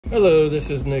Hello, this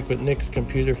is Nick with Nick's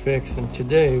Computer Fix, and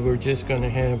today we're just going to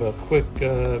have a quick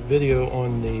video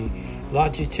on the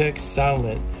Logitech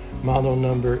Silent model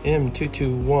number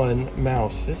M221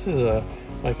 mouse. This is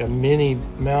like a mini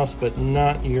mouse, but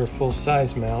not your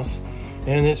full-size mouse,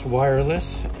 and it's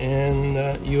wireless and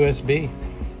USB.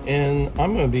 And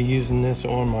I'm going to be using this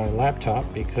on my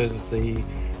laptop because the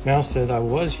mouse that I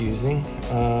was using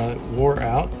wore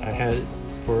out. I had it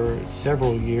for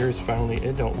several years. Finally,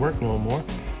 it don't work no more.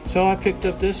 So I picked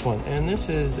up this one, and this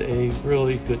is a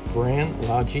really good brand,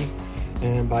 by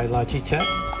Logitech,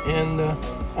 and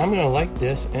I'm gonna like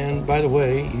this. And by the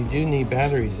way, you do need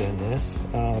batteries in this.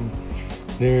 And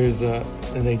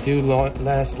they do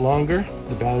last longer.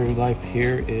 The battery life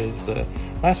here is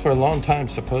lasts for a long time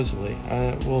supposedly.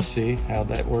 We'll see how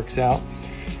that works out.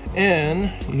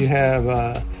 And you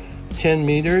have 10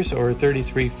 meters or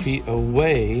 33 feet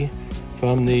away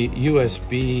from the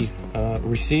USB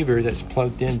receiver that's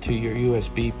plugged into your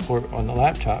USB port on the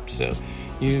laptop, so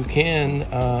you can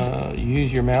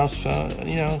use your mouse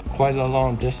quite a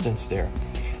long distance there,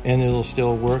 and it'll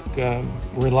still work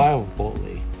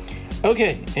reliably.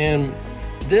 Okay, and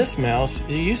this mouse,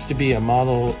 it used to be a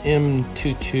model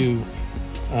M220,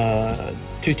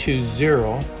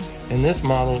 and this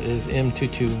model is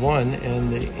M221,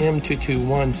 and the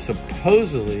M221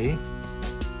 supposedly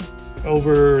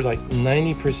over like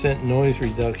 90% noise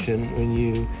reduction when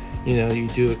you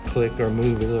do a click or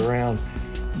move it around.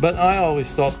 But I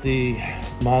always thought the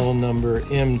model number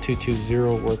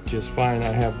M220 worked just fine.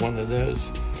 I have one of those,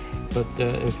 but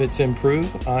if it's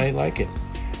improved, I like it.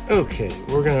 Okay,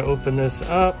 we're gonna open this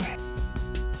up.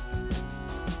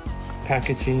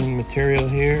 Packaging material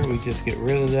here, we just get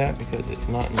rid of that because it's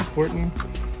not important.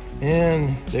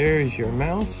 And there's your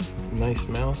mouse. Nice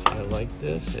mouse. I like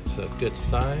this. It's a good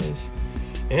size.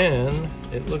 And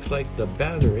it looks like the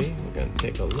battery, we're going to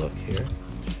take a look here.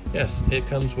 Yes, it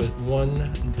comes with one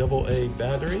AA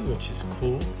battery, which is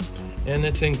cool. And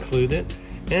it's included.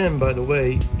 And by the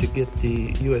way, to get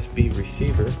the USB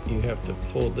receiver, you have to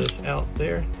pull this out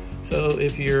there. So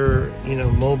if you're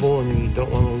mobile and you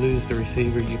don't want to lose the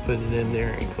receiver, you put it in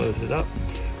there and close it up.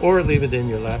 Or leave it in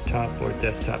your laptop or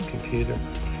desktop computer.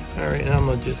 Alright, and I'm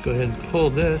going to just go ahead and pull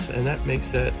this, and that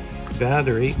makes that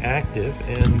battery active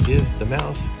and gives the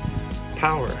mouse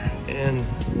power. And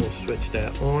we'll switch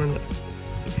that on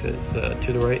because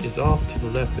to the right is off, to the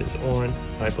left is on,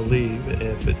 I believe.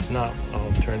 If it's not,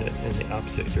 I'll turn it in the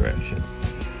opposite direction.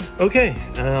 Okay,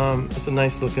 it's a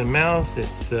nice looking mouse.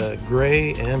 It's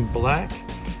gray and black.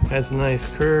 Has a nice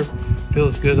curve,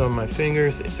 feels good on my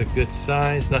fingers. It's a good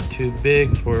size, not too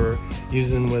big for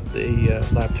using with the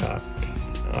laptop.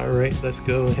 Alright, let's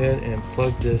go ahead and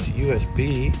plug this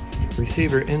USB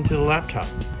receiver into the laptop.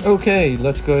 Okay,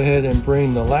 let's go ahead and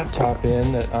bring the laptop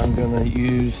in that I'm going to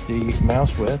use the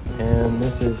mouse with. And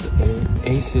this is an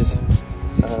ASUS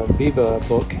Viva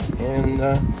book. And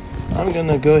I'm going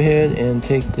to go ahead and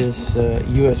take this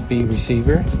USB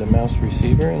receiver, the mouse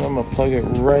receiver, and I'm going to plug it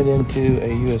right into a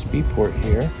USB port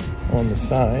here on the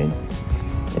side.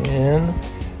 And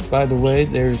by the way,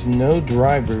 there's no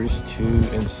drivers to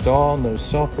install, no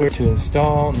software to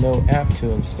install, no app to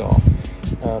install.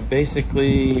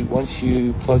 Basically, once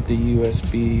you plug the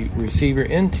USB receiver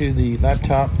into the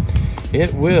laptop,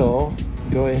 it will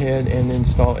go ahead and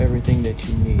install everything that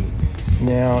you need.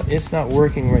 Now, it's not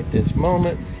working right this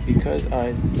moment because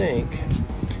I think,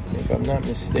 if I'm not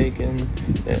mistaken,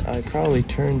 that I probably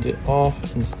turned it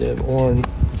off instead of on.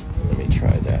 Let me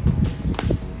try that.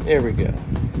 There we go.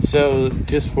 So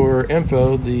just for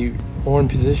info, the on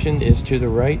position is to the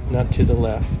right, not to the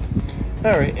left.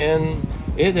 Alright, and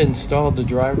it installed the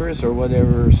drivers or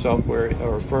whatever software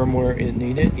or firmware it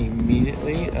needed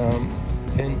immediately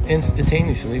and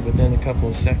instantaneously within a couple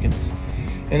of seconds.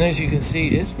 And as you can see,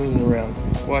 it's moving around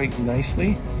quite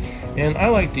nicely. And I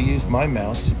like to use my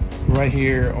mouse right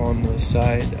here on the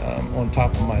side on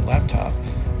top of my laptop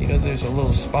because there's a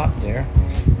little spot there.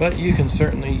 But you can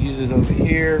certainly use it over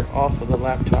here off of the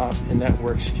laptop, and that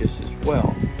works just as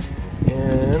well.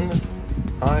 And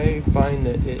I find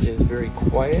that it is very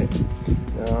quiet.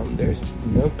 There's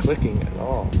no clicking at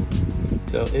all.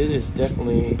 So it is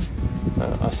definitely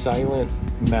a silent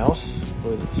mouse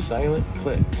with silent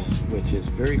clicks, which is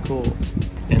very cool.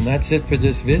 And that's it for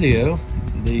this video.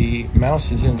 The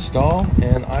mouse is installed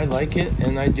and I like it,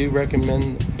 and I do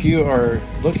recommend if you are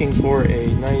looking for a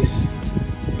nice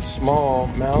small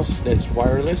mouse that's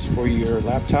wireless for your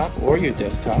laptop or your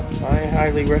desktop, I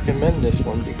highly recommend this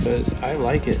one because I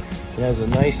like it. It has a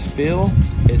nice feel,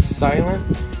 it's silent,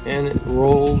 and it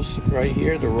rolls right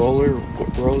here. The roller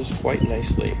rolls quite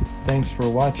nicely. Thanks for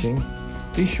watching.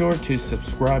 Be sure to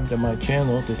subscribe to my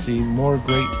channel to see more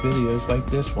great videos like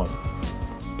this one.